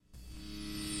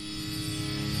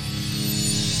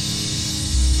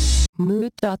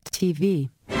Mood.tv.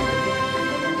 Do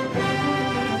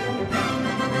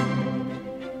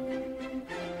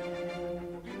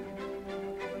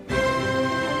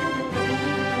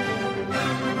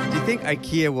you think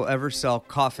IKEA will ever sell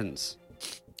coffins?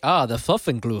 Ah, the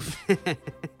Fluffengloof.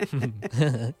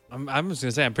 I'm just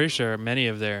gonna say, I'm pretty sure many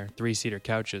of their 3-seater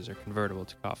couches are convertible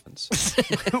to coffins.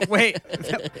 Wait,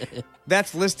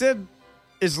 that's listed?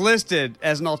 Is listed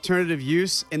as an alternative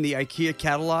use in the IKEA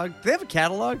catalog. Do they have a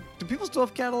catalog? Do people still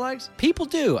have catalogs? People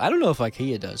do. I don't know if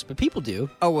IKEA does, but people do.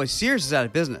 Oh, well, Sears is out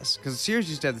of business because Sears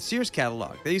used to have the Sears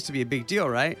catalog. That used to be a big deal,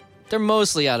 right? They're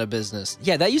mostly out of business.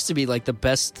 Yeah, that used to be like the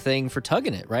best thing for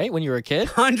tugging it, right? When you were a kid.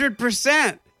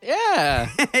 100%. Yeah.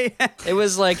 It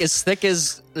was like as thick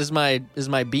as my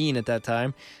bean at that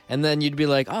time. And then you'd be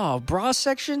like, oh, bra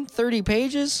section, 30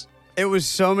 pages? It was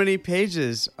so many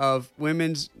pages of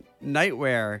women's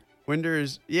nightwear,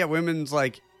 women's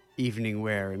like evening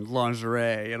wear and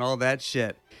lingerie and all that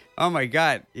shit. Oh my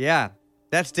God. Yeah.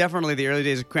 That's definitely the early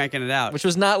days of cranking it out. Which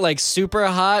was not like super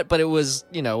hot, but it was,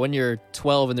 when you're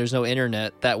 12 and there's no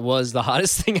internet, that was the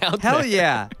hottest thing out there. Hell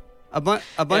yeah. A bunch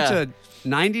of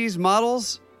 90s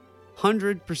models,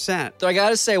 100%. So I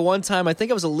gotta say, one time, I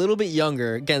think I was a little bit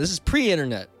younger. Again, this is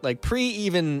pre-internet, like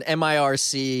pre-even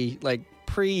MIRC, like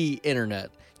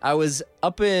pre-internet. I was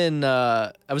in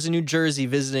New Jersey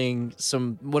visiting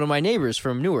one of my neighbors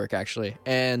from Newark, actually,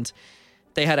 and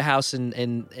they had a house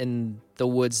in the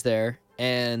woods there,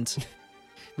 and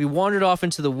we wandered off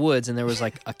into the woods, and there was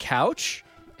like a couch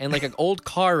and like an old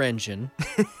car engine,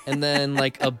 and then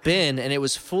like a bin, and it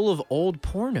was full of old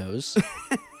pornos,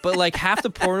 but like half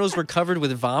the pornos were covered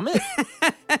with vomit.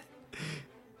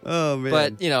 Oh man!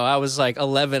 But I was like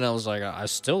 11. I was like, I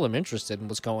still am interested in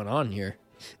what's going on here.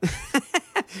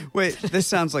 Wait, this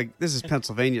sounds like this is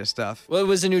Pennsylvania stuff. Well, it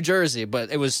was in New Jersey,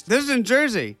 but it was... This is in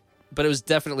Jersey. But it was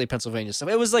definitely Pennsylvania stuff.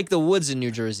 It was like the woods in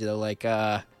New Jersey, though. Like,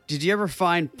 Did you ever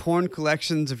find porn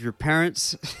collections of your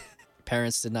parents?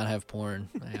 Parents did not have porn.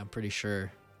 I'm pretty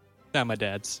sure. Not my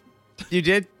dad's. You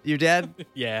did? Your dad?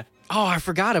 Yeah. Oh, I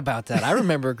forgot about that. I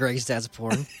remember Greg's dad's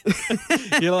porn. He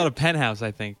had a lot of Penthouse,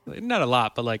 I think. Not a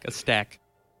lot, but like a stack.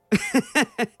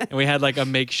 And we had like a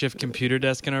makeshift computer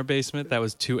desk in our basement that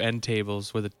was 2 end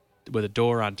tables with a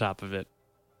door on top of it.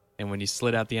 And when you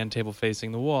slid out the end table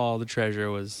facing the wall, the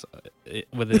treasure was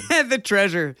within. The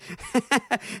treasure.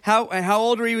 How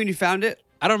old were you when you found it?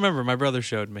 I don't remember. My brother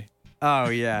showed me. Oh,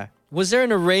 yeah. Was there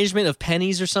an arrangement of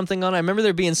pennies or something on it? I remember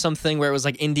there being something where it was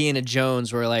like Indiana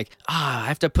Jones, where like, I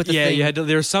have to put the thing... Yeah,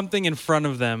 there was something in front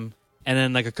of them, and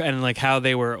then like how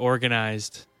they were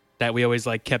organized that we always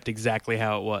like kept exactly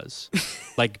how it was.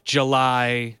 Like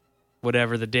July,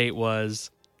 whatever the date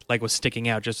was sticking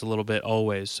out just a little bit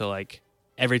always. So like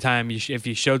every time if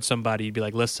you showed somebody, you'd be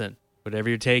like, listen, whatever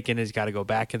you're taking has got to go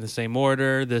back in the same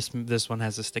order. This one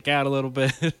has to stick out a little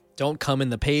bit. Don't come in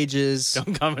the pages.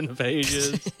 Don't come in the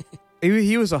pages.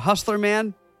 He was a hustler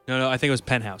man? No, I think it was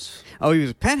Penthouse. Oh, he was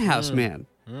a Penthouse man.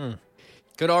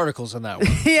 Good articles on that one.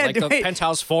 Yeah, like the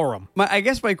Penthouse Forum. I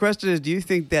guess my question is, do you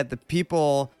think that the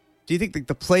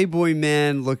Playboy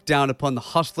men look down upon the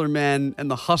hustler men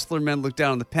and the hustler men look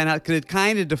down on the Penthouse? Because it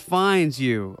kind of defines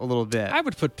you a little bit. I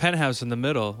would put Penthouse in the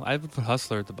middle. I would put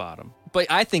Hustler at the bottom. But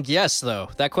I think yes,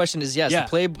 though. That question is yes. Yeah.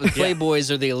 The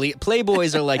Playboys are the elite.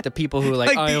 Playboys are like the people who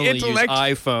like I only use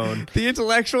iPhone. The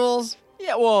intellectuals?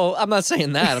 Yeah, well, I'm not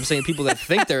saying that. I'm saying people that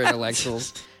think they're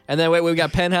intellectuals. And then we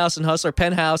got Penthouse and Hustler.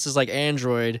 Penthouse is like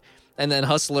Android, and then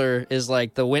Hustler is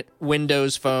like the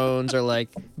Windows phones or like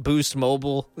Boost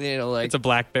Mobile. Like it's a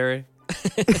BlackBerry.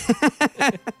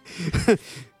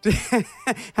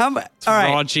 How much? All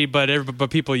right. Raunchy, but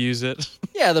people use it.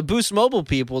 Yeah, the Boost Mobile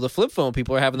people, the flip phone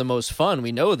people are having the most fun.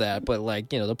 We know that, but like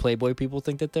the Playboy people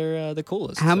think that they're the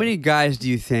coolest. How many guys do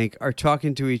you think are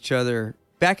talking to each other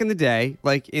back in the day,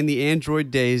 like in the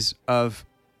Android days of,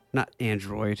 not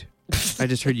Android? I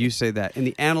just heard you say that. In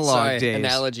the analog days.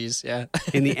 Analogies, yeah.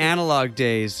 In the analog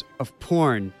days of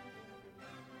porn,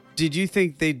 did you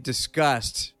think they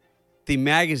discussed the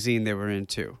magazine they were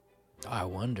into? Oh, I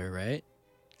wonder, right?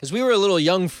 Because we were a little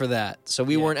young for that, so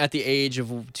we weren't at the age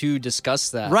to discuss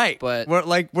that. Right. But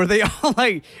were they all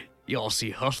like, y'all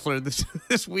see Hustler this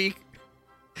week?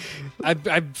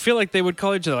 I feel like they would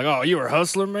call each other like, oh, you were a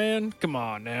Hustler, man? Come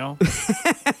on now.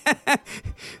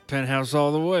 Penthouse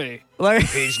all the way. Like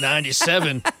page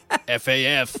 97,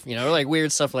 FAF. Like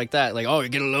weird stuff like that. Like, oh, you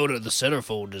get a load of the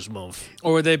centerfold this month.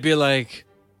 Or they'd be like,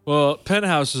 Well,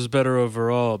 Penthouse is better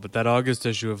overall, but that August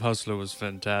issue of Hustler was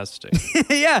fantastic.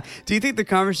 Yeah. Do you think the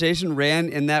conversation ran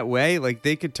in that way? Like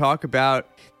they would talk about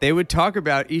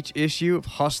each issue of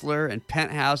Hustler and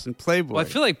Penthouse and Playboy. Well, I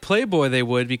feel like Playboy they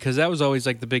would, because that was always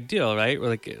like the big deal, right? Or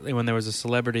like when there was a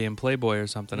celebrity in Playboy or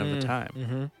something at the time.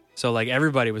 Mm-hmm. So like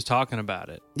everybody was talking about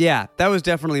it. Yeah, that was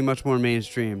definitely much more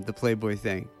mainstream, the Playboy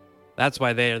thing. That's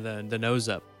why they're the nose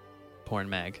up porn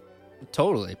mag.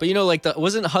 Totally. But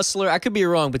wasn't Hustler, I could be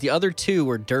wrong, but the other two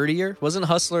were dirtier. Wasn't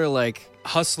Hustler like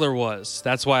Hustler was.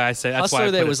 That's why I say that's why I Hustler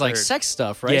put there it was like third. sex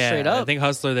stuff, right? Yeah, Straight up. I think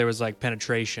Hustler there was like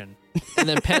penetration. And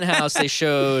then Penthouse they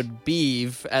showed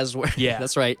Beeve as well. Yeah.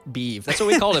 That's right, Beeve. That's what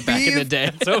we called it back in the day.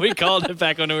 That's what we called it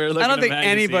back when we were looking I don't at think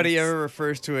magazines. anybody ever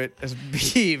refers to it as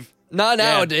beef. Not Yeah,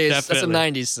 nowadays. That's a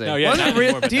definitely. 90s thing. No, yeah, Wasn't not it real-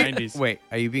 anymore, but do you- 90s. Wait,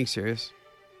 are you being serious?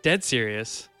 Dead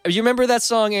serious. You remember that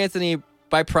song, Anthony,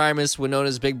 by Primus,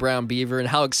 Winona's Big Brown Beaver, and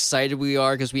how excited we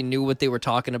are because we knew what they were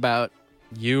talking about?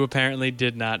 You apparently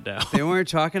did not know. They weren't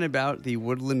talking about the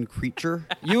woodland creature.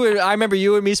 I remember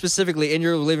you and me specifically in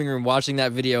your living room watching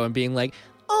that video and being like,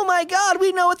 "Oh my God,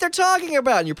 we know what they're talking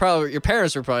about." And your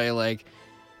parents were probably like,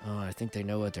 "Oh, I think they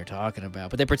know what they're talking about,"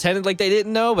 but they pretended like they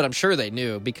didn't know. But I'm sure they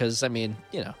knew because, I mean,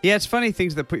 you know. Yeah, it's funny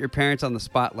things that put your parents on the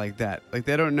spot like that. Like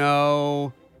they don't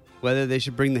know whether they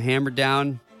should bring the hammer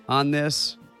down on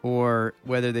this or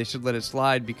whether they should let it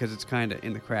slide because it's kind of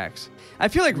in the cracks. I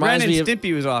feel like Ren Reminds and me of-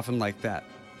 Stimpy was often like that.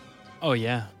 Oh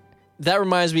yeah. That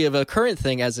reminds me of a current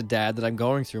thing as a dad that I'm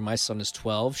going through. My son is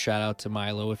 12. Shout out to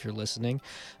Milo if you're listening.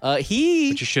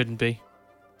 He But you shouldn't be.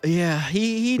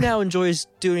 he now enjoys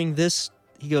doing this.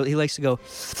 He likes to go.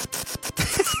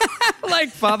 Like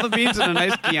fava beans and a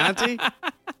nice Chianti. I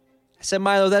said,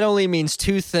 Milo, that only means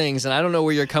two things, and I don't know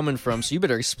where you're coming from, so you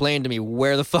better explain to me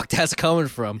where the fuck that's coming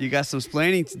from. You got some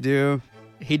splaining to do.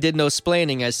 He did no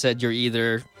splaining. I said, you're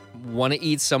either want to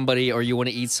eat somebody or you want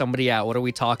to eat somebody out. What are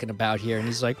we talking about here? And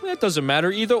he's like, well, it doesn't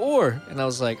matter either or. And I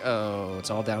was like, oh, it's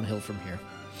all downhill from here.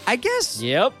 I guess.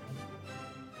 Yep.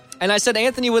 And I said,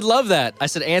 Anthony would love that. I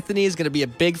said, Anthony is going to be a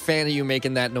big fan of you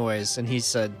making that noise. And he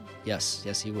said, yes,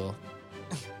 he will.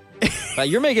 But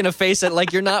you're making a face at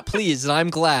like you're not pleased, and I'm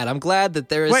glad. I'm glad that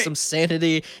there is Wait. some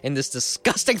sanity in this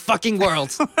disgusting fucking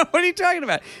world. What are you talking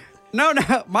about? No.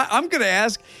 I'm going to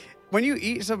ask, when you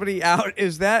eat somebody out,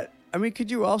 is that, I mean, could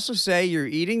you also say you're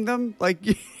eating them? Like,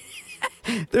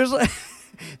 there's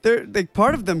like,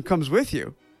 part of them comes with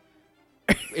you.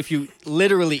 If you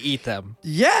literally eat them,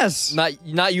 Yes.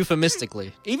 not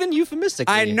euphemistically, even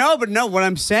euphemistically. I know, but no, what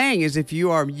I'm saying is if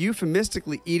you are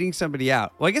euphemistically eating somebody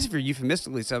out, well, I guess if you're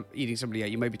euphemistically eating somebody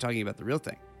out, you might be talking about the real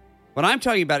thing. What I'm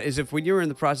talking about is if when you're in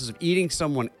the process of eating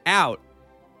someone out,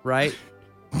 right?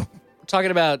 We're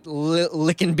talking about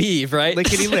licking beef, right?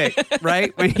 Lickety lick,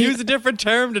 right? When Use a different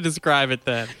term to describe it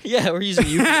then. Yeah, we're using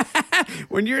you.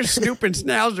 when you're snooping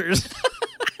schnauzers,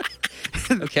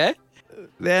 Okay.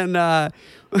 then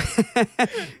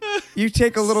you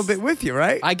take a little bit with you,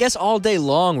 right? I guess all day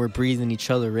long we're breathing each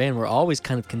other in. We're always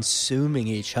kind of consuming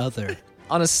each other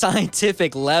on a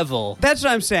scientific level. That's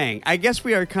what I'm saying. I guess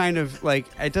we are kind of like,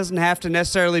 it doesn't have to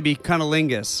necessarily be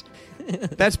cunnilingus.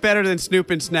 That's better than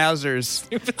snooping schnauzers.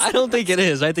 I don't think it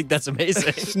is. I think that's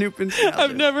amazing. Snooping schnauzers.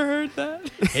 I've never heard that.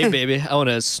 Hey, baby, I want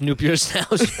to snoop your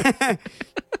schnauzer.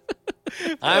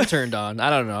 I'm turned on. I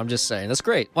don't know. I'm just saying. That's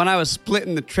great. When I was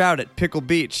splitting the trout at Pickle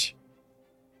Beach.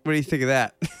 What do you think of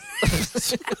that?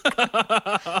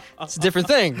 It's a different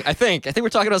thing, I think. I think we're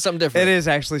talking about something different. It is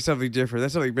actually something different.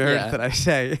 That's something Meredith Yeah. that I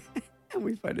say. And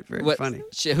we find it very What- funny.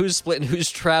 shit, who's splitting whose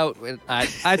trout? I It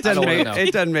don't doesn't, wanna make, know.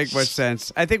 it doesn't make much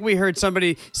sense. I think we heard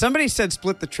somebody said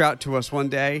split the trout to us one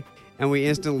day, and we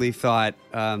instantly thought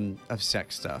of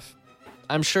sex stuff.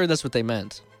 I'm sure that's what they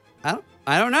meant.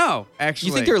 I don't know, actually.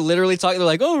 You think they're literally talking? They're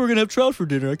like, "Oh, we're gonna have trout for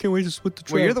dinner. I can't wait to split the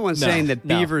trout." Well, you're the one No, saying that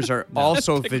no. beavers are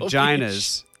also Pickle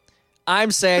vaginas. I'm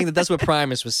saying that that's what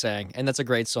Primus was saying, and that's a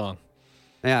great song.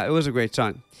 Yeah, it was a great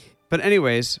song. But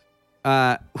anyways,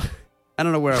 I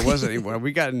don't know where I was anymore.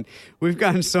 We've gotten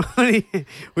so many.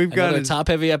 We've Another gotten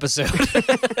top-heavy episode.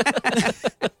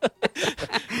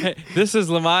 Hey, this is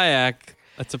Lamayak.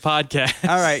 It's a podcast.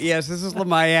 All right. Yes, this is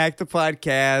Lamayak, the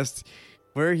podcast.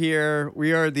 We're here.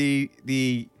 We are the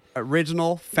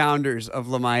original founders of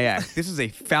Lamayak. This is a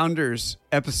founders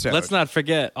episode. Let's not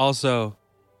forget also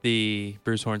the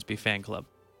Bruce Hornsby fan club.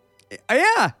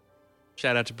 Yeah,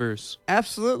 Shout out to Bruce.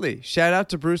 absolutely. Shout out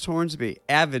to Bruce Hornsby,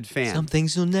 avid fan. Some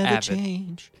things will never Avid.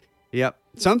 change. Yep.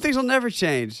 Some things will never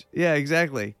change. Yeah,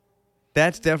 exactly.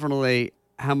 That's definitely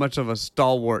how much of a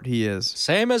stalwart he is.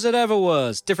 Same as it ever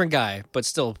was. Different guy, but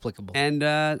still applicable.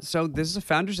 And so this is a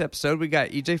founders episode. We got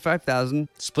EJ 5000.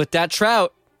 Split that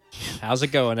trout. How's it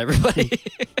going, everybody?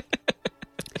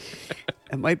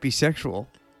 It might be sexual.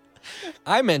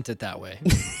 I meant it that way.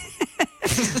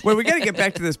 Well, we got to get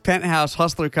back to this penthouse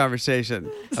hustler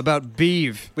conversation about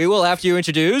Beeve. We will after you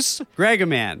introduce.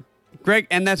 Gregaman.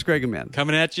 And that's Gregaman.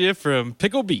 Coming at you from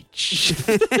Pickle Beach.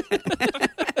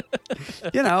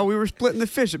 You know, we were splitting the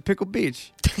fish at Pickle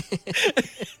Beach.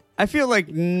 I feel like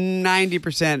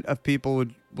 90% of people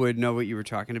would know what you were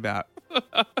talking about.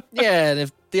 Yeah, and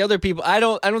if the other people, I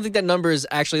don't think that number is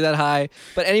actually that high.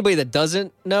 But anybody that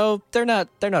doesn't know, they're not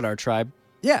our tribe.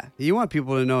 Yeah, you want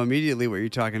people to know immediately what you're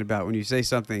talking about when you say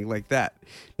something like that.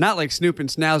 Not like Snoop and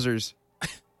Schnauzers.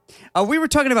 We were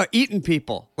talking about eating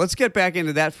people. Let's get back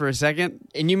into that for a second.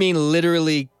 And you mean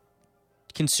literally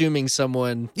consuming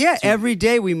someone? Yeah, every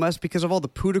day we must because of all the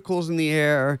pooticles in the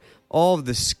air, all of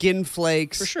the skin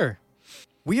flakes. For sure.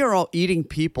 We are all eating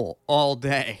people all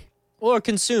day. Or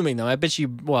consuming them. I bet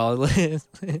you, well, if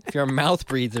you're a mouth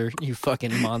breather, you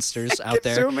fucking monsters out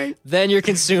there, Consuming? then you're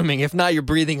consuming. If not, you're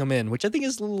breathing them in, which I think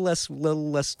is a little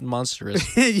less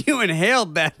monstrous. You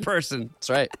inhaled that person.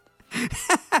 That's right.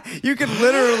 You could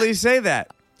literally say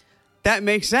that. That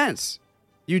makes sense.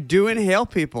 You do inhale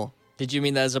people. Did you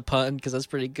mean that as a pun? Because that's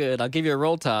pretty good. I'll give you a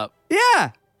roll top.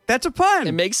 Yeah, that's a pun.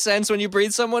 It makes sense when you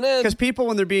breathe someone in. Because people,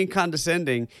 when they're being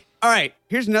condescending. All right,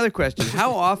 here's another question.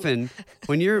 How often,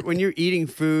 when you're eating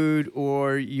food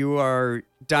or you are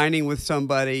dining with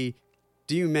somebody,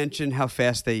 do you mention how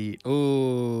fast they eat?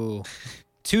 Ooh.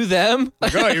 To them?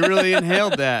 Like, oh, you really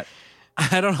inhaled that.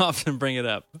 I don't often bring it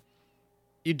up.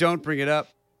 You don't bring it up.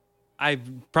 I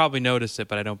probably notice it,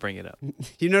 but I don't bring it up.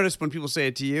 You notice when people say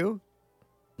it to you?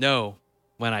 No,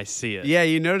 when I see it. Yeah,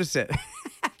 you notice it.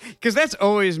 Because that's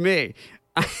always me.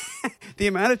 The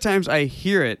amount of times I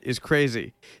hear it is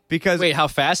crazy. Because Wait, how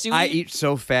fast you I eat? eat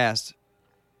so fast.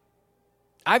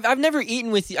 I've never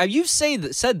eaten with you. You've said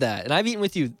that, and I've eaten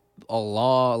with you a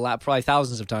lot, probably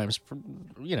thousands of times.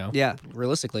 You know, Yeah.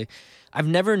 realistically, I've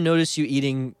never noticed you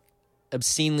eating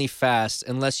obscenely fast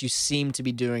unless you seem to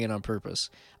be doing it on purpose.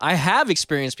 I have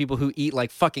experienced people who eat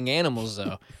like fucking animals,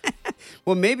 though.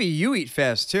 Well, maybe you eat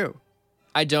fast too.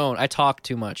 I don't. I talk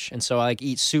too much, and so I like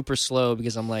eat super slow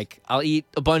because I'm like, I'll eat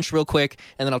a bunch real quick,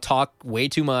 and then I'll talk way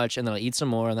too much, and then I'll eat some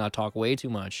more, and then I'll talk way too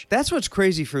much. That's what's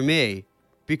crazy for me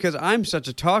because I'm such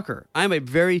a talker. I'm a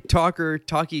very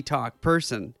talky talk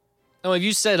person. Oh, have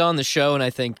you said on the show, and I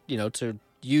think, to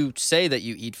you say that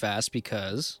you eat fast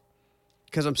because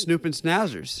I'm snooping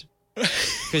Schnauzers.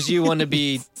 you want to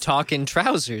be talking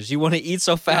trousers. You want to eat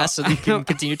so fast so that you can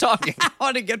continue talking. I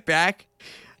want to get back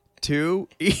to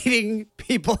eating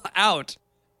people out.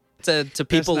 To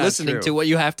people not listening true. to what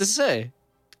you have to say.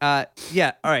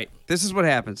 Yeah, all right. This is what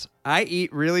happens. I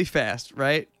eat really fast,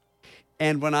 right?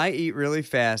 And when I eat really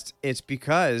fast, it's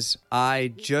because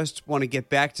I just want to get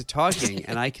back to talking,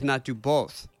 and I cannot do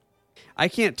both. I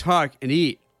can't talk and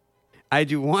eat. I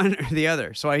do one or the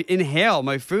other. So I inhale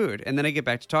my food, and then I get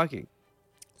back to talking.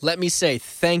 Let me say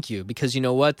thank you, because you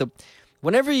know what?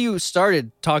 Whenever you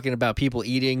started talking about people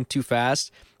eating too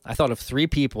fast, I thought of 3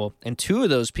 people, and 2 of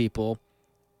those people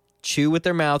chew with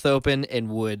their mouth open and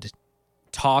would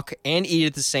talk and eat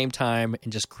at the same time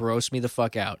and just gross me the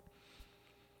fuck out.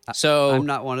 So I'm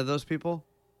not one of those people.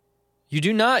 you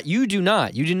do not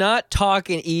talk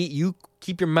and eat. You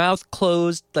keep your mouth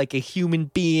closed like a human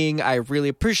being. I really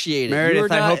appreciate it.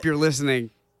 Meredith, I hope you're listening.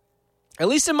 At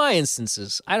least in my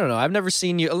instances. I don't know. I've never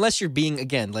seen you, unless you're being,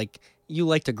 again, like, you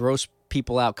like to gross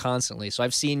people out constantly. So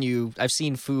I've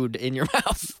seen food in your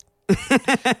mouth.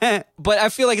 But I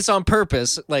feel like it's on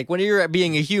purpose. Like, when you're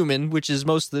being a human, which is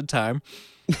most of the time,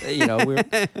 we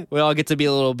all get to be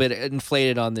a little bit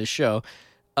inflated on this show.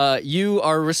 You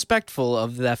are respectful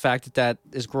of the fact that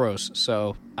is gross.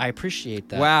 So I appreciate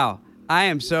that. Wow. I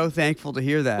am so thankful to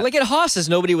hear that. Like at Haas's,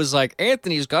 nobody was like,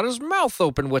 Anthony's got his mouth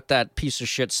open with that piece of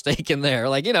shit steak in there.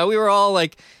 Like, we were all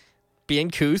like being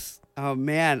couth. Oh,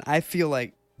 man. I feel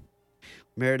like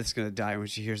Meredith's going to die when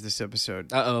she hears this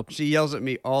episode. Uh-oh. She yells at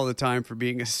me all the time for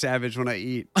being a savage when I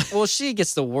eat. Well, she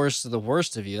gets the worst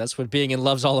of you. That's what being in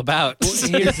love's all about.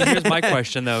 Here's my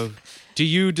question, though. Do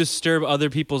you disturb other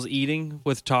people's eating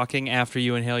with talking after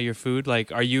you inhale your food? Like,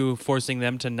 are you forcing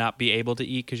them to not be able to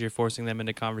eat because you're forcing them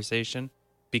into conversation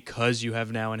because you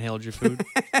have now inhaled your food?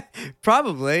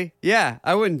 Probably. Yeah,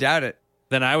 I wouldn't doubt it.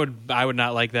 Then I would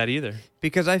not like that either.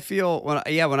 Because I feel, when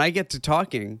I get to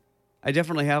talking, I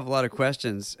definitely have a lot of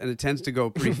questions, and it tends to go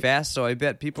pretty fast, so I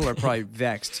bet people are probably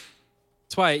vexed.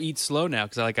 That's why I eat slow now,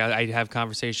 because I have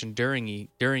conversation during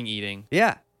eating.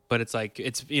 Yeah. But it's like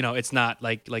it's not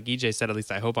like EJ said. At least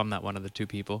I hope I'm not one of the 2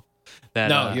 people that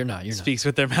No, you're not. You're speaks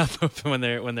with their mouth open when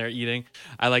they're eating.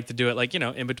 I like to do it like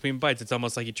in between bites. It's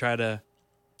almost like you try to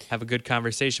have a good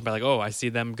conversation by like, oh, I see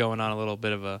them going on a little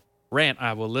bit of a rant,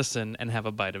 I will listen and have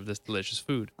a bite of this delicious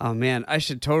food. Oh man, I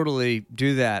should totally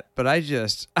do that. But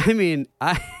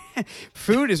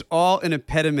food is all an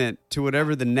impediment to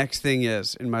whatever the next thing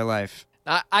is in my life.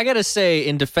 I gotta say,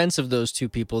 in defense of those two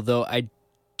people, though, I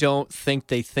don't think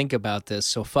they think about this,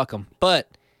 so fuck them. But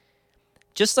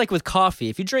just like with coffee,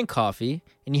 if you drink coffee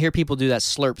and you hear people do that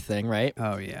slurp thing, right?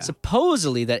 Oh yeah.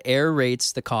 Supposedly that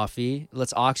aerates the coffee,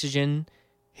 lets oxygen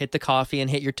hit the coffee and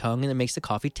hit your tongue, and it makes the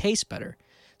coffee taste better.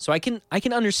 So I can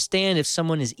understand if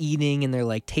someone is eating and they're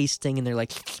like tasting and they're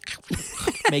like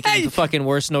making the fucking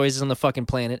worst noises on the fucking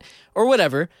planet or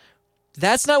whatever.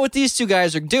 That's not what these two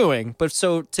guys are doing. But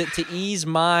so to ease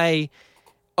my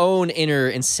own inner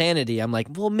insanity, I'm like,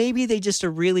 well, maybe they just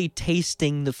are really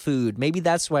tasting the food. Maybe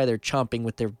that's why they're chomping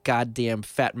with their goddamn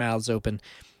fat mouths open.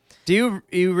 Do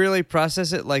you really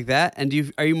process it like that?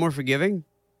 And are you more forgiving?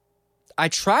 I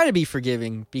try to be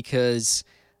forgiving because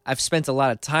I've spent a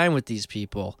lot of time with these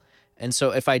people. And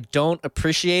so if I don't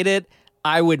appreciate it,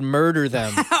 I would murder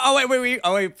them.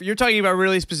 wait. You're talking about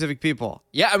really specific people.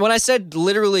 Yeah, when I said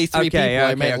literally three people,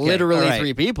 I meant literally right.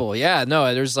 3 people. Yeah,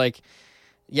 no, there's like,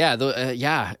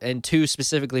 and 2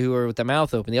 specifically who were with the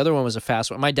mouth open. The other one was a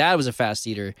fast one. My dad was a fast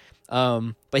eater,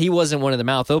 but he wasn't one of the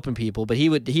mouth open people. But he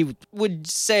would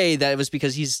say that it was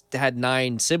because he's had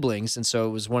 9 siblings, and so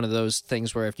it was one of those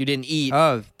things where if you didn't eat,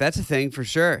 oh, that's a thing for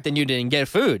sure. then you didn't get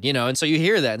food, And so you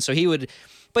hear that, and so he would.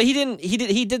 But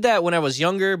he did that when I was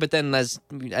younger, but then as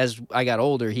I got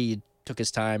older, he took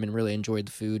his time and really enjoyed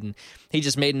the food, and he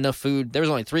just made enough food. There was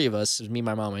only 3 of us, it was me,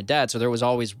 my mom, and my dad, so there was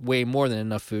always way more than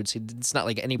enough food. So it's not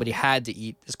like anybody had to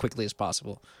eat as quickly as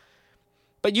possible.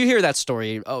 But you hear that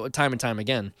story time and time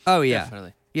again. Oh yeah.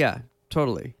 Definitely. Yeah,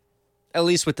 totally. At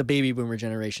least with the baby boomer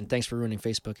generation. Thanks for ruining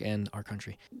Facebook and our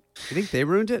country. You think they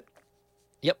ruined it?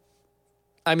 Yep.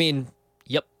 I mean,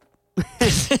 yep.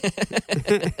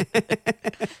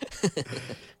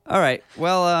 All right.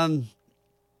 Well,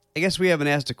 I guess we haven't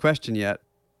asked a question yet.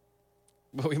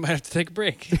 But we might have to take a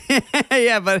break.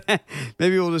 Yeah, but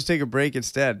maybe we'll just take a break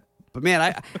instead. But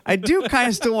man, I do kind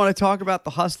of still want to talk about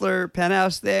the Hustler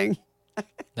penthouse thing.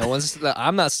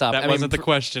 I'm not stopping. That wasn't the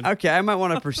question. Okay, I might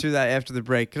want to pursue that after the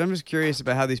break because I'm just curious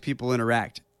about how these people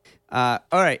interact. All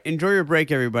right, enjoy your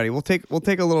break, everybody. We'll take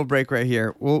a little break right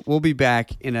here. We'll be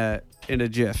back in a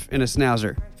jiff, in a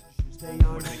snouzer. Stay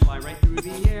on. Where do they fly right through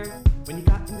the air? When you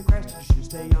got in the crash, did your shoes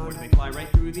stay on? Where do they fly right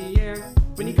through the air?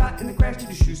 When you got in the crash, did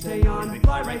your shoes stay on? Where do they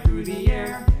fly right through the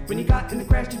air? When you got in the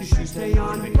crash, did your shoes stay on?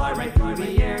 Where do they fly right through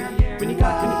the air? When you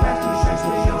got in the crash, did your shoes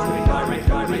stay on? Where do they fly right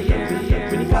through the air?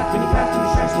 When you got in the crash,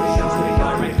 did your shoes stay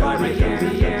on? Where do they fly right through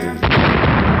the air?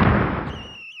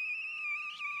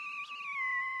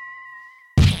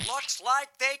 Looks like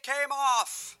they came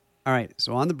off. All right,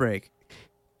 so on the break,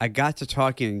 I got to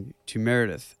talking to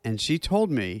Meredith, and she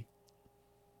told me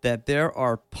that there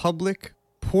are public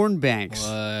porn banks.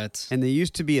 What? And they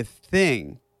used to be a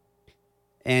thing.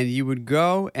 And you would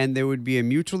go, and there would be a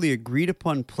mutually agreed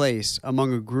upon place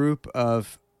among a group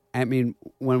of, I mean,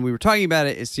 when we were talking about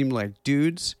it, it seemed like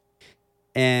dudes.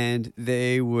 And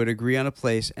they would agree on a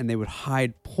place, and they would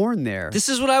hide porn there. This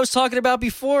is what I was talking about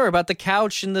before, about the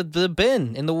couch in the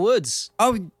bin in the woods.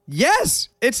 Oh, yes,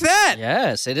 it's that.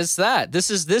 Yes, it is that.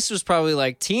 This was probably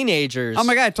like teenagers. Oh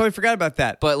my God, I totally forgot about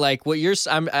that. But like what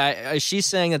she's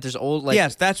saying that there's old like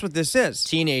yes, that's what this is.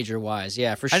 teenager wise,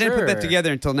 yeah, for sure. I didn't put that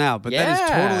together until now, but that is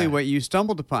Yeah. totally what you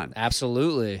stumbled upon.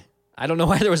 Absolutely. I don't know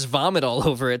why there was vomit all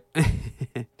over it.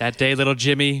 That day, little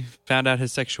Jimmy found out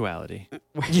his sexuality.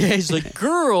 Yeah, he's like,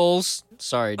 girls.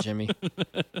 Sorry, Jimmy.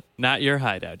 Not your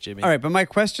hideout, Jimmy. All right, but my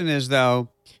question is though,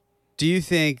 do you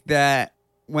think that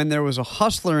when there was a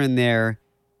hustler in there,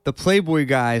 the Playboy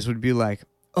guys would be like,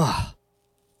 "Ugh,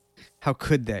 how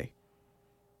could they?"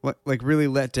 What, like really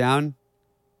let down?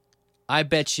 I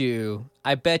bet you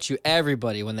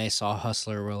everybody when they saw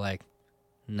Hustler were like,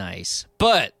 nice.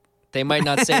 But they might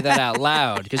not say that out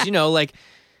loud because like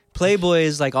Playboy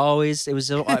is like always it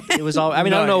was all I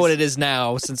mean I don't know what it is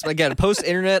now since again post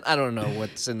internet I don't know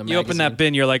what's in the You magazine. open that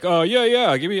bin, you're like, oh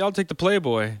yeah, I'll take the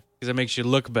Playboy because it makes you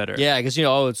look better. Yeah, because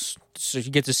it's so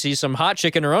you get to see some hot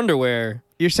chick in her underwear.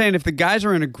 You're saying if the guys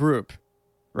are in a group,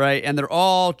 right, and they're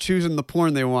all choosing the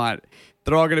porn they want,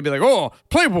 they're all going to be like, "Oh,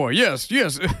 Playboy, yes."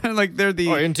 Like they're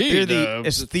the indeed, they're the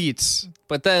aesthetes.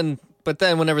 But then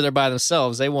whenever they're by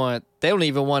themselves, they don't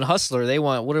even want Hustler. They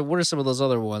want what are some of those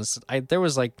other ones? There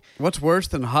was like What's worse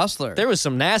than Hustler? there was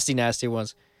some nasty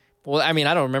ones. Well, I mean,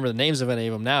 I don't remember the names of any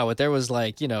of them now, but there was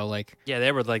like like Yeah,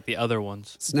 they were like the other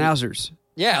ones. Schnauzers.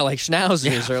 yeah, like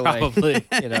schnauzers or probably.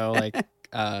 like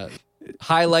like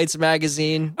Highlights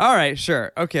magazine. All right,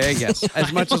 sure. Okay, I guess.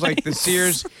 As much as like the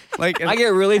Sears, like, I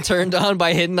get really turned on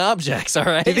by hidden objects, all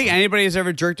right? do you think anybody has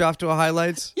ever jerked off to a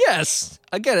highlights? Yes.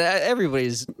 Again,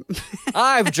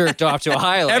 I've jerked off to a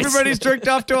highlights. Everybody's jerked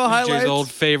off to a Jay's highlights. old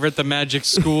favorite, the Magic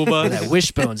School Bus. That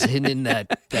wishbone's hidden in that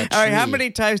tree. All right, how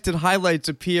many times did highlights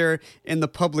appear in the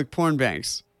public porn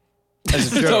banks? As a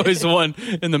There's joke. always one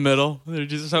in the middle. They're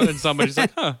just and somebody's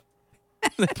like, huh.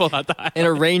 They pull out the highlight. In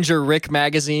a Ranger Rick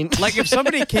magazine. Like if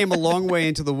somebody came a long way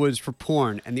into the woods for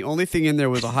porn and the only thing in there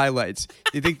was a highlights, do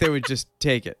you think they would just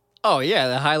take it? Oh, yeah,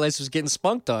 the highlights was getting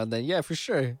spunked on then. Yeah, for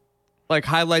sure. Like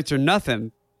highlights or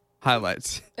nothing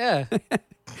highlights. Yeah.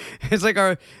 It's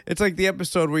like the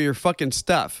episode where you're fucking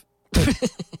stuff.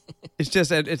 It's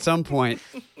just at some point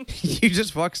you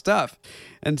just fuck stuff.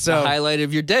 And so The highlight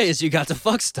of your day is you got to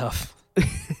fuck stuff.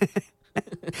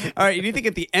 all right, do you think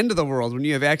at the end of the world, when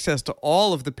you have access to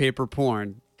all of the paper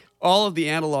porn, all of the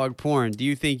analog porn, do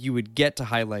you think you would get to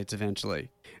highlights eventually?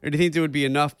 Or do you think there would be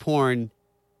enough porn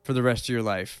for the rest of your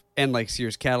life? And like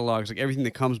Sears catalogs, like everything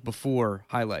that comes before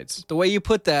highlights. The way you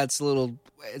put that's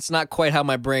it's not quite how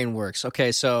my brain works.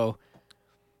 Okay, so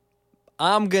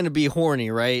I'm going to be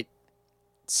horny, right?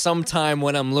 Sometime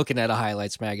when I'm looking at a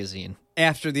highlights magazine.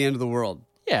 After the end of the world.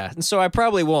 Yeah, and so I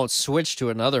probably won't switch to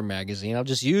another magazine. I'll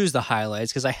just use the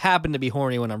highlights because I happen to be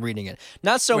horny when I'm reading it.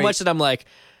 Not so Wait. much that I'm like,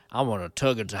 I want to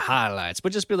tug into highlights,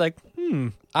 but just be like,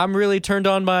 I'm really turned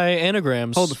on by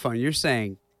anagrams. Hold the phone. You're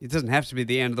saying it doesn't have to be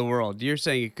the end of the world. You're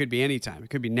saying it could be any time. It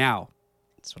could be now.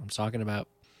 That's what I'm talking about.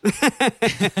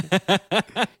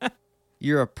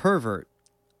 You're a pervert.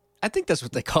 I think that's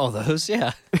what they call those,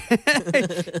 yeah.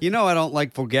 You know I don't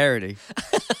like vulgarity.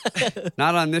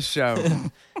 Not on this show.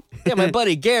 Yeah, my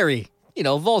buddy Gary,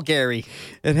 Vulgary.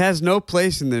 It has no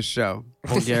place in this show.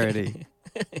 Vulgarity.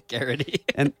 Garrity.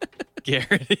 And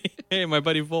Garrity. Hey, my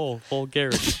buddy Vol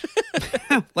Garrity.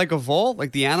 like a vole?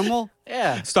 Like the animal?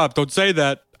 Yeah. Stop, don't say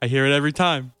that. I hear it every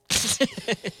time.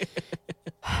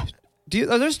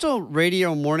 Are there still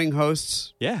radio morning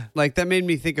hosts? Yeah. Like that made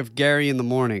me think of Gary in the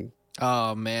morning.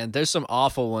 Oh, man, there's some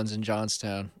awful ones in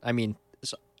Johnstown. I mean,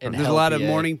 in There's a lot of PA.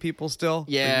 morning people still.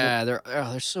 Yeah,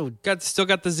 they're so. Still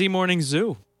got the Z Morning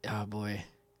Zoo. Oh boy.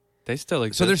 They still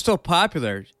exist. So they're still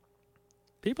popular.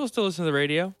 People still listen to the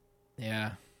radio.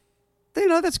 Yeah.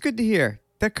 That's good to hear.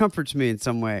 That comforts me in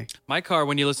some way. My car,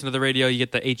 when you listen to the radio, you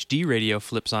get the HD radio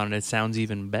flips on and it sounds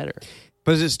even better.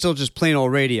 But is it still just plain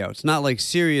old radio? It's not like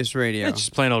Sirius radio. It's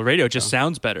just plain old radio. It just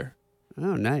sounds better.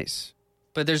 Oh, nice.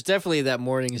 But there's definitely that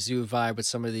morning zoo vibe with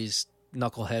some of these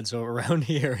knuckleheads around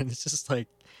here, and it's just like,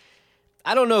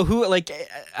 I don't know who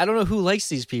likes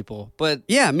these people, but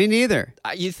Yeah, me neither.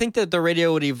 you think that the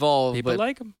radio would evolve, People but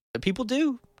like them. people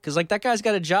do, because like that guy's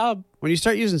got a job. When you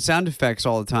start using sound effects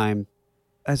all the time,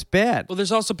 that's bad. Well,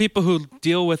 there's also people who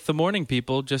deal with the morning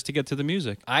people just to get to the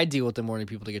music. I deal with the morning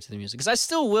people to get to the music, because I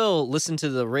still will listen to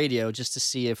the radio just to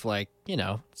see if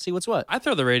see what's what. I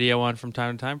throw the radio on from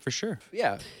time to time for sure.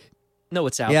 Yeah, know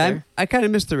what's out Yeah, there. I kind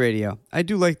of miss the radio. I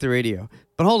do like the radio.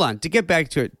 But hold on, to get back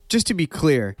to it, just to be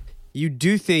clear, you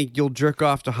do think you'll jerk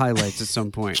off to highlights at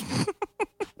some point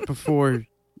before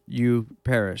you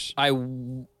perish. I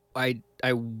will,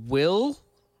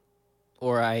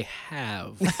 or I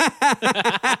have.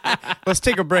 Let's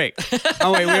take a break.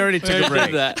 Oh, wait, we already took a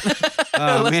break. that.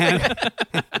 Oh, man.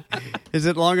 Is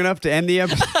it long enough to end the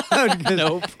episode?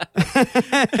 Nope.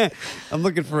 I'm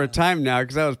looking for a time now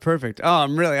because that was perfect. Oh,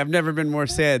 I've never been more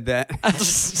sad that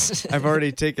I've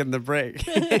already taken the break.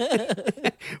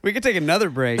 We could take another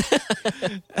break.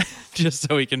 Just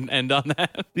so we can end on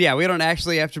that. Yeah, we don't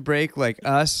actually have to break like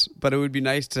us, but it would be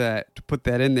nice to put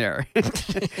that in there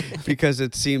because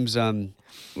it seems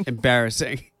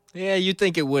embarrassing. Yeah, you'd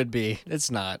think it would be.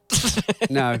 It's not.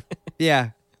 No, yeah.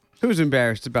 Who's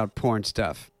embarrassed about porn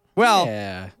stuff? Well,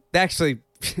 yeah. actually,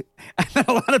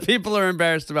 a lot of people are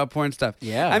embarrassed about porn stuff.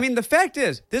 Yeah. I mean, the fact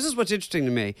is, this is what's interesting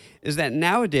to me, is that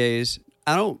nowadays,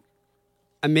 and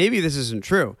maybe this isn't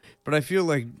true, but I feel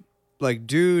like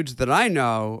dudes that I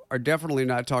know are definitely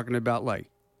not talking about like,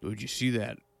 would you see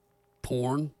that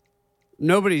porn?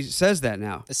 Nobody says that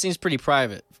now. It seems pretty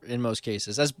private in most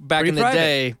cases. As back Pretty in the private.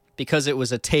 day, because it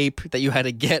was a tape that you had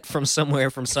to get from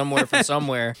somewhere.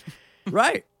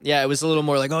 Right. Yeah, it was a little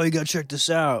more like, oh, you got to check this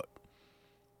out.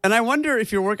 And I wonder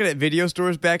if you're working at video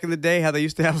stores back in the day, how they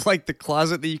used to have like the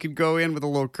closet that you could go in with a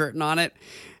little curtain on it.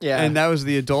 Yeah. And that was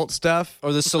the adult stuff.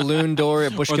 Or the saloon door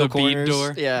at Bushkill the bead Corners.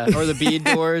 door. Yeah. Or the bead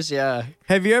doors. Yeah.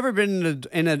 Have you ever been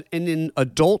in an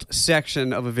adult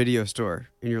section of a video store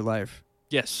in your life?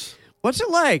 Yes. What's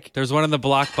it like? There's one in the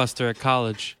Blockbuster at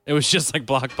college. It was just like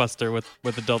Blockbuster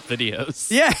with adult videos.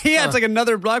 Yeah, it's like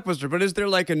another Blockbuster. But is there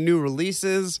like a new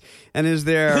releases? And is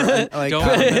there like Don't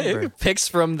I don't remember. Picks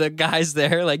from the guys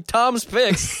there, like Tom's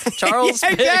picks, Charles' Yeah,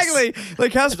 picks. exactly.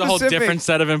 Like how There's a whole specific? different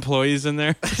set of employees in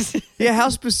there. Yeah, how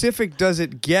specific does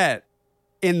it get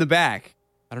in the back?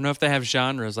 I don't know if they have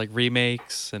genres like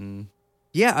remakes and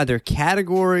Yeah, are there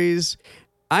categories?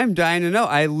 I'm dying to know.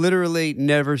 I literally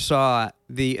never saw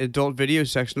the adult video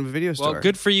section of a video store. well,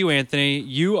 good for you, Anthony.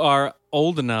 You are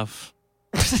old enough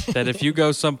that if you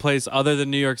go someplace other than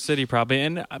New York City, probably,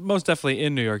 and most definitely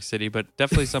in New York City, but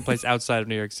definitely someplace outside of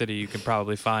New York City, you can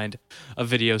probably find a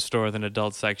video store with an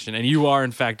adult section. And you are,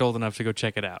 in fact, old enough to go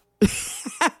check it out.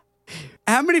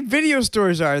 How many video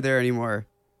stores are there anymore?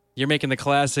 You're making the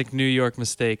classic New York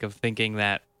mistake of thinking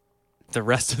that the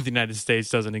rest of the United States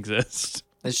doesn't exist.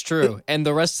 It's true. And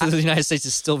the rest of the United States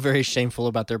is still very shameful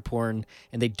about their porn,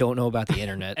 and they don't know about the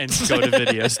internet. And go to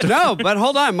video stores. No, but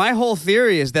hold on. My whole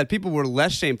theory is that people were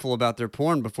less shameful about their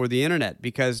porn before the internet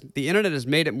because the internet has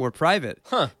made it more private.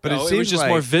 Huh. But No, it it seems was just like,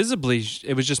 more visibly.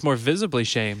 It was just more visibly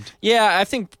shamed. Yeah, I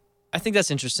think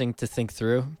that's interesting to think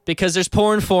through because there's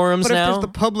porn forums But if now. there's the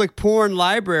public porn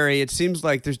library, it seems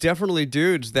like there's definitely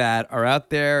dudes that are out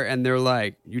there and they're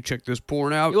like, "You check this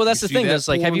porn out." Well, that's You the see thing. that That's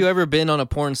like, have porn?" you ever been on a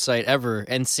porn site ever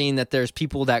and seen that there's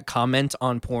people that comment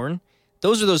on porn?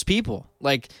 Those are those people.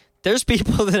 Like, there's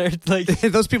people that are like,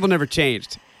 Those people never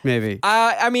changed. Maybe.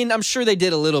 I mean, I'm sure they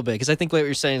did a little bit because I think what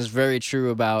you're saying is very true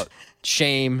about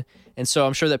shame. And so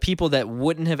I'm sure that people that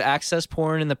wouldn't have accessed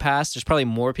porn in the past, there's probably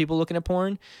more people looking at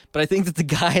porn. But I think that the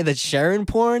guy that's sharing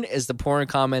porn is the porn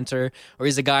commenter, or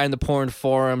he's the guy in the porn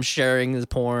forum sharing the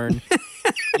porn,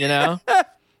 you know?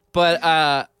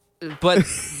 But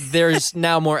there's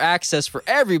now more access for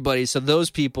everybody. So those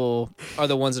people are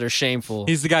the ones that are shameful.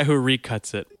 He's the guy who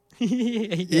recuts it.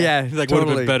 yeah, He's like, would have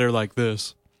totally. been better like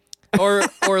this. or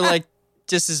like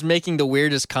just is making the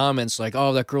weirdest comments like,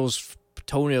 oh, that girl's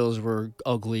toenails were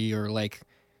ugly, or like,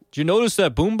 do you notice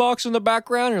that boombox in the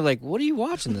background? Or like, what are you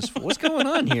watching this for? What's going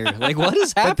on here? Like, what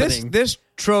is But happening? this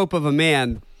trope of a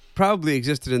man probably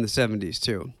existed in the 70s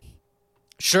too.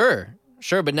 Sure,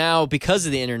 but now because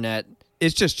of the internet,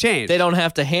 It's just changed. they don't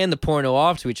have to hand the porno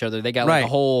off to each other. They got like a Right.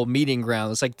 whole meeting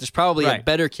ground. It's like there's probably a Right.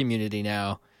 better community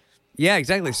now. Yeah,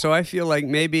 exactly. So I feel like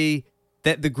maybe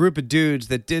that the group of dudes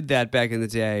that did that back in the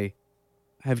day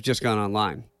have just gone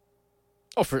online.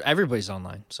 Oh, for everybody's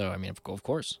online. So I mean, of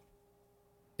course.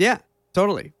 Yeah,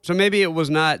 totally. So maybe it was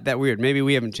not that weird. Maybe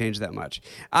we haven't changed that much.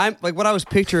 I'm like what I was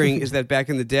picturing is that back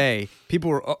in the day, people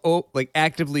were like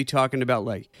actively talking about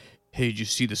like, hey, did you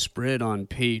see the spread on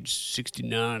page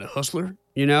 69 of Hustler?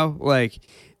 You know, like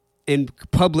in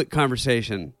public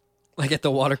conversation. Like at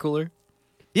the water cooler.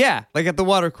 Yeah, like at the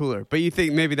water cooler. But you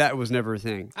think maybe that was never a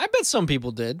thing. I bet some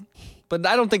people did, but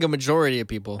I don't think a majority of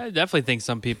people. I definitely think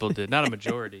some people did, not a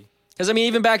majority. Because I mean,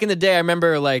 even back in the day, I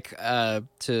remember like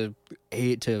to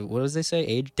what does they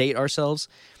say? Date ourselves.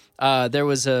 There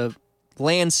was a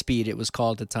Land Speed. It was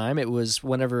called at the time. It was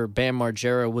whenever Bam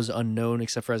Margera was unknown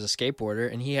except for as a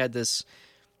skateboarder, and he had this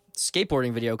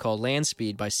skateboarding video called Land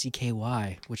Speed by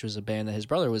CKY, which was a band that his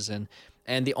brother was in.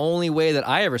 And the only way that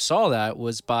I ever saw that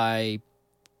was by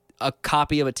a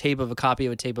copy of a tape of a copy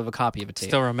of a tape of a copy of a tape.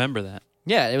 Still remember that.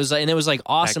 Yeah, it was like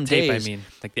awesome Like tape, days. I mean,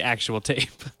 like the actual tape.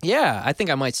 Yeah, I think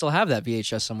I might still have that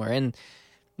VHS somewhere. And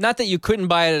not that you couldn't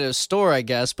buy it at a store, I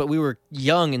guess, but we were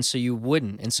young, and so you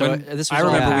wouldn't. And so When- this was I all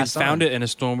remember we passed found on. it in a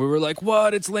store. And we were like,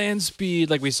 "What? It's Land Speed!"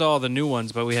 Like we saw the new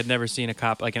ones, but we had never seen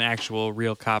like an actual,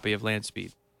 real copy of Land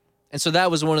Speed. And so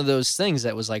that was one of those things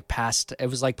that was like past. It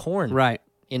was like porn, Right.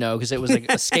 You know, because it was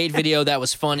like a skate video that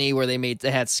was funny where they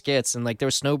had skits, and like there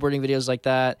were snowboarding videos like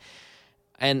that.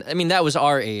 And I mean, that was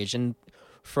our age, and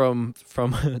from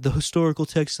the historical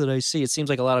text that I see, it seems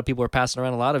like a lot of people are passing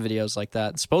around a lot of videos like that.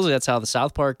 And supposedly that's how the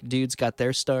South Park dudes got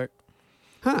their start.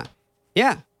 Huh.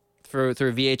 Yeah. Through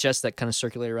VHS that kind of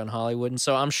circulated around Hollywood. And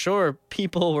so I'm sure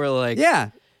people were like,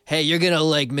 Yeah. hey, you're going to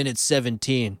like minute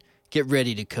 17. Get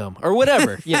ready to come. Or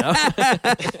whatever, you know.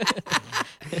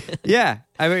 Yeah.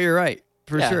 I bet you're right.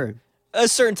 For Yeah. sure. A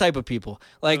certain type of people.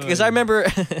 Like, because I remember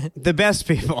The best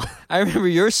people.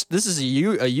 this is a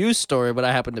you story, but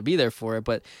I happened to be there for it.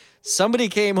 But somebody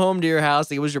came home to your house. I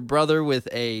think it was your brother with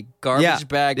a garbage Yeah.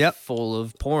 bag Yep. full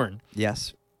of porn.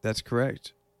 Yes. That's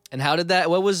correct. And how did that,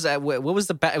 what was that? What was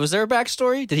was there a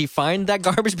backstory? Did he find that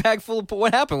garbage bag full of porn?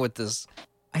 What happened with this?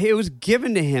 It was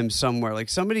given to him somewhere. Like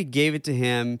somebody gave it to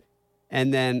him,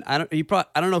 and then I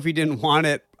don't know if he didn't want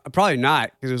it. Probably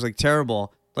not, because it was like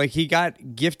terrible. Like he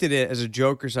got gifted it as a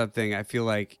joke or something. I feel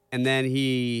like, and then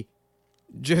he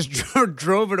just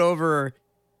drove it over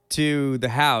to the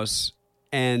house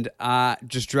and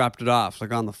just dropped it off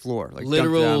like on the floor, like dumped it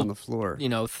Literal, out on the floor.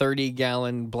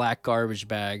 30-gallon black garbage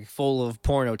bag full of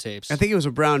porno tapes. I think it was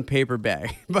a brown paper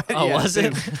bag. But Oh, yeah, was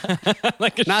it?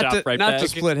 Like a Not ShopRite not bag. to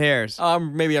split hairs.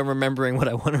 Maybe I'm remembering what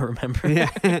I want to remember.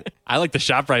 Yeah. I like the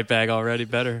ShopRite bag already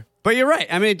better. But you're right.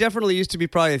 I mean, it definitely used to be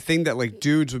probably a thing that like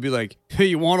dudes would be like, "Hey,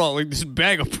 you want all like this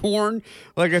bag of porn?"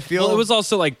 Like I feel. Well, it was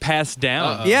also like passed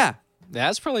down. yeah.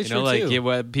 That's probably You true know, like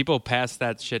too. people passed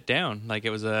that shit down. Like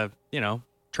it was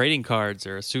trading cards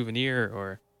or a souvenir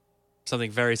or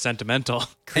something very sentimental.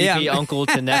 Creepy Yeah. uncle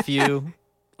to nephew,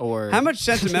 or How much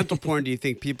sentimental porn do you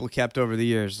think people kept over the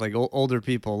years? Like older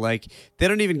people, like they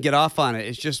don't even get off on it.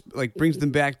 It's just like brings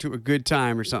them back to a good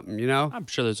time or something. You know? I'm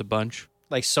sure there's a bunch.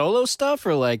 like solo stuff,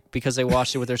 or like because they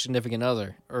watched it with their significant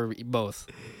other, or both.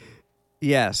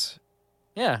 Yes.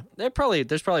 Yeah, there's probably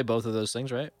both of those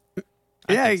things, right?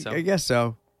 Yeah, think so. I guess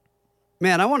so.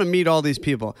 Man, I want to meet all these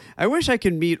people. I wish I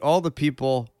could meet all the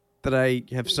people that I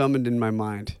have summoned in my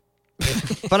mind.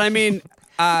 But I mean,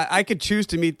 I could choose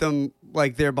to meet them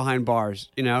like they're behind bars,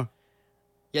 you know?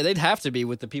 Yeah, they'd have to be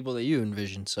with the people that you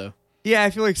envision. So Yeah, I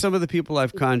feel like some of the people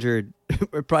I've conjured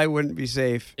probably wouldn't be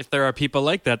safe. If there are people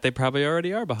like that, they probably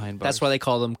already are behind bars. that's why they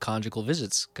call them conjugal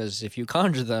visits. Because if you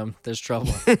conjure them, there's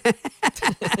trouble.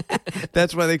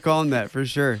 That's why they call them that, for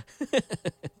sure.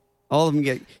 All of them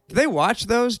get... Do they watch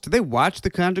those? Do they watch the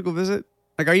conjugal visit?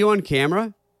 Like, are you on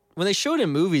camera? When they show it in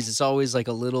movies, it's always like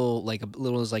a little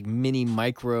mini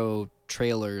micro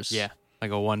trailers. Yeah,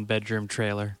 like a 1-bedroom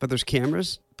trailer. But there's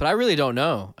cameras? But I really don't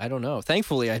know. I don't know.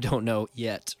 Thankfully, I don't know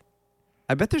yet.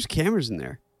 I bet there's cameras in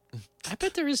there. I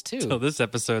bet there is too. So this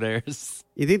episode airs.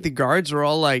 You think the guards are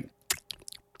all like...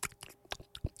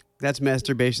 That's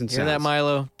masturbation Hear sounds. that,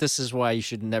 Milo? This is why you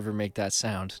should never make that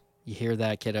sound. You hear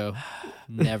that, kiddo?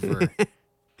 Never.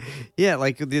 Yeah,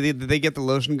 like they get the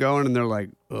lotion going and they're like,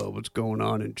 "Oh, what's going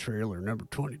on in trailer number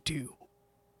 22?"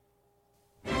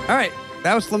 All right,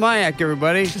 that was Slamayak,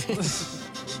 everybody.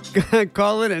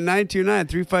 Call in at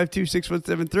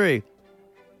 929-352-6173.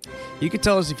 You can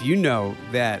tell us if you know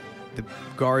that the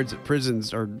guards at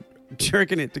prisons are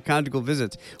jerking it to conjugal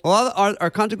visits. Well,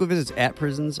 are conjugal visits at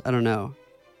prisons? I don't know.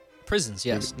 Prisons,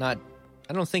 yes. Not.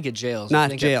 I don't think at jails. Not I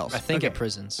think jails. I think Okay. at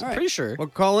prisons. All right. Pretty sure. Well,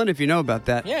 call in if you know about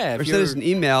that. Yeah, if Or send us you're- an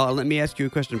email. Let me ask you a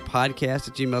question.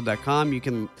 podcast@gmail.com. You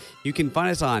can find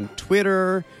us on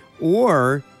Twitter,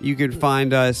 or you can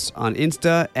find us on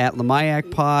Insta at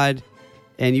LamayakPod.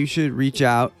 And you should reach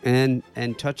out and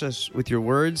touch us with your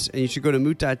words. And you should go to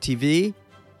moot.tv,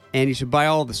 and you should buy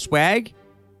all the swag,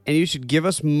 and you should give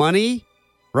us money,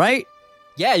 right?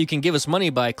 Yeah, you can give us money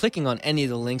by clicking on any of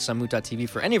the links on Moot.tv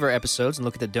for any of our episodes and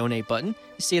look at the donate button.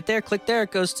 You see it there, click there.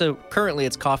 It goes to, currently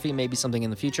it's coffee, maybe something in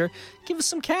the future. Give us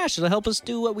some cash. It'll help us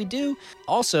do what we do.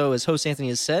 Also, as host Anthony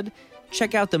has said,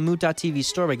 check out the Moot.tv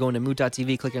store by going to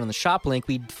Moot.tv, clicking on the shop link.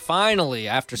 We finally,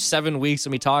 after 7 weeks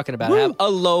of me talking about it, have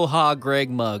Aloha Greg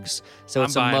mugs. So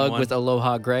it's a buying mug one. with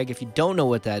Aloha Greg. If you don't know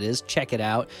what that is, check it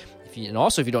out. And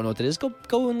also, if you don't know what that is, go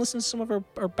and listen to some of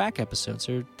our back episodes.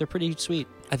 They're pretty sweet.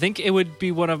 I think it would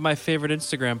be one of my favorite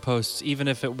Instagram posts, even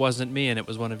if it wasn't me and it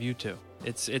was one of you two.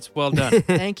 It's well done.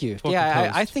 Thank you. Well Yeah,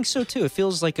 composed. I think so too. It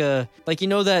feels like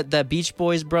that Beach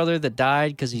Boys brother that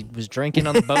died because he was drinking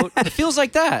on the boat. It feels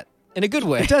like that in a good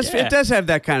way. It does. Yeah. It does have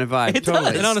that kind of vibe. It totally.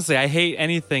 does. And honestly, I hate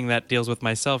anything that deals with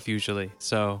myself usually.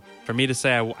 So for me to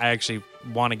say I actually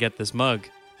want to get this mug,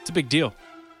 it's a big deal.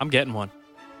 I'm getting one,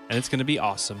 and it's going to be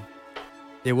awesome.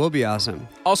 It will be awesome.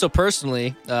 Also,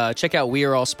 personally, check out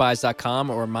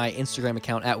weareallspies.com or my Instagram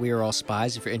account at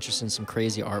weareallspies if you're interested in some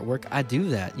crazy artwork. I do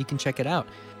that. You can check it out.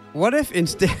 What if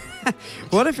instead?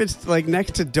 What if it's like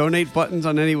next to donate buttons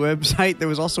on any website, there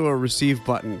was also a receive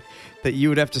button that you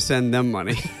would have to send them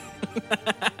money?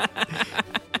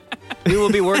 We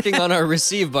will be working on our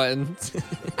receive button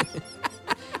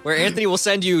where Anthony will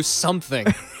send you something.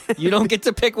 You don't get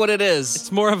to pick what it is.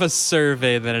 It's more of a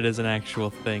survey than it is an actual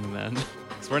thing then.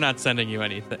 So we're not sending you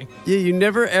anything. Yeah, you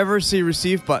never ever see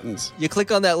receive buttons. You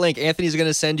click on that link. Anthony's going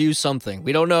to send you something.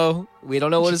 We don't know. We don't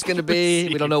know what it's going to be.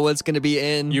 We don't know what it's going to be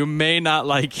in. You may not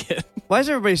like it. Why is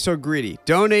everybody so greedy?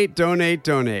 Donate, donate,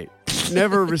 donate.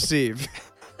 Never receive.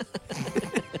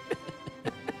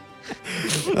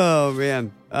 Oh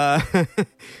man.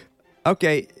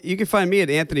 Okay, you can find me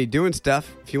at Anthony Doing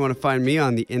Stuff if you want to find me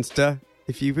on the Insta.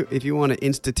 If you want to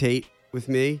instate with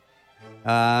me,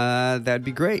 that'd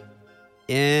be great.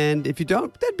 And if you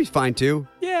don't, that'd be fine too.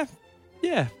 Yeah,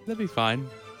 that'd be fine.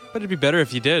 But it'd be better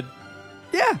if you did.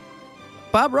 Yeah.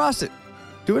 Bob Rossett.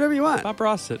 Do whatever you want. Bob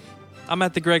Rossett. I'm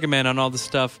at the Gregaman on all the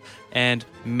stuff, and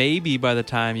maybe by the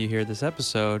time you hear this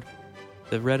episode,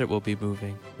 The Reddit will be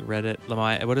moving. The Reddit,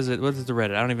 Lamayak. What is it? What is the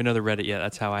Reddit? I don't even know the Reddit yet.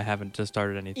 That's how I haven't just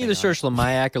started anything. Either on search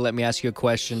Lamayak or let me ask you a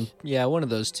question. Yeah, one of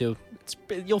those two.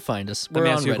 You'll find us. Let We're me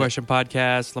on ask you a Reddit. question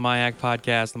podcast,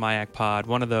 Lamayak Pod,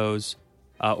 one of those.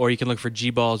 Or you can look for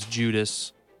G-Balls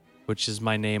Judas, which is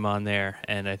my name on there,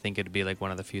 and I think it'd be like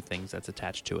one of the few things that's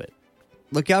attached to it.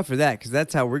 Look out for that, because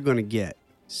that's how we're going to get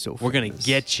so We're going to famous.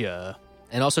 get you.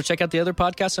 And also check out the other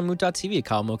podcasts on Moot.tv.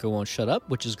 Kyle Mocha Won't Shut Up,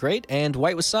 which is great, and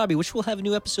White Wasabi, which will have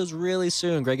new episodes really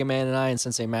soon. Greg and Man and I and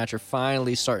Sensei Match are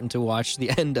finally starting to watch the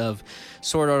end of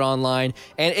Sword Art Online,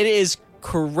 and it is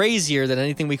crazier than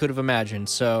anything we could have imagined.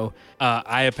 So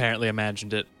I apparently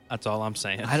imagined it. That's all I'm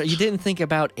saying. you didn't think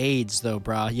about AIDS, though,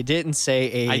 brah. You didn't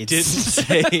say AIDS. I didn't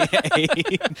say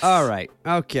AIDS. All right.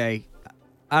 Okay.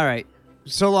 All right.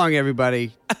 So long,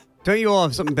 everybody. Don't you all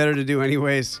have something better to do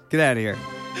anyways? Get out of here.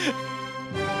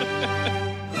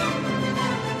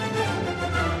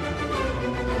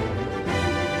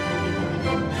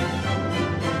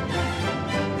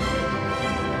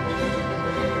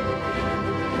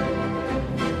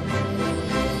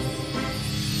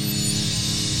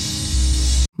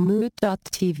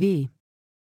 Mood.tv.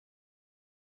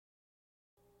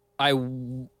 I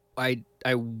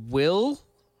will,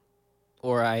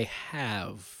 or I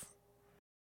have.